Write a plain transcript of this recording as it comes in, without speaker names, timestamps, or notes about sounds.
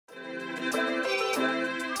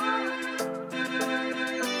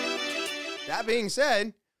that being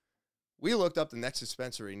said, we looked up the next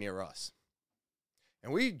dispensary near us.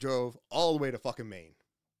 And we drove all the way to fucking Maine.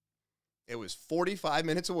 It was 45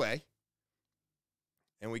 minutes away.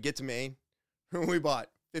 And we get to Maine. And we bought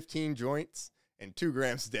 15 joints and 2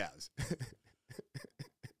 grams of dabs.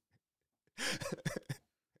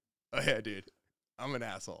 Oh, yeah, dude. I'm an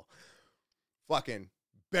asshole. Fucking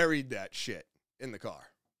buried that shit in the car.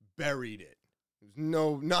 Buried it.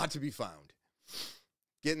 There's not to be found.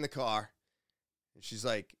 Get in the car. And she's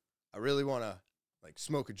like, I really want to, like,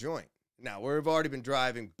 smoke a joint. Now, we've already been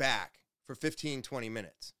driving back for 15, 20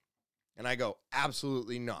 minutes. And I go,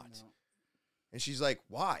 absolutely not. No. And she's like,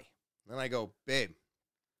 why? And I go, babe,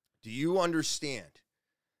 do you understand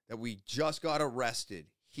that we just got arrested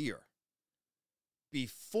here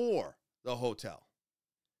before the hotel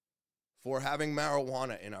for having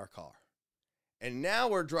marijuana in our car? And now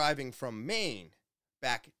we're driving from Maine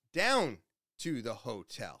back down to the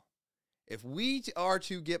hotel. If we are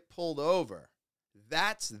to get pulled over,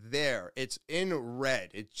 that's there. It's in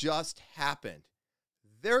red. It just happened.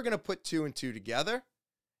 They're going to put 2 and 2 together,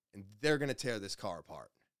 and they're going to tear this car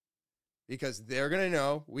apart. Because they're going to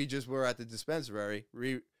know we just were at the dispensary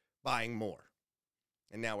buying more.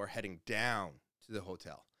 And now we're heading down to the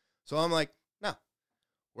hotel. So I'm like, no,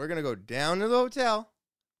 we're going to go down to the hotel.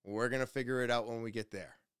 We're going to figure it out when we get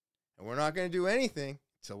there. And we're not going to do anything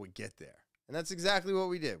until we get there. And that's exactly what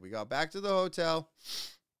we did. We got back to the hotel.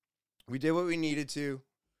 We did what we needed to.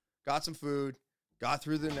 Got some food. Got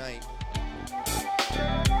through the night.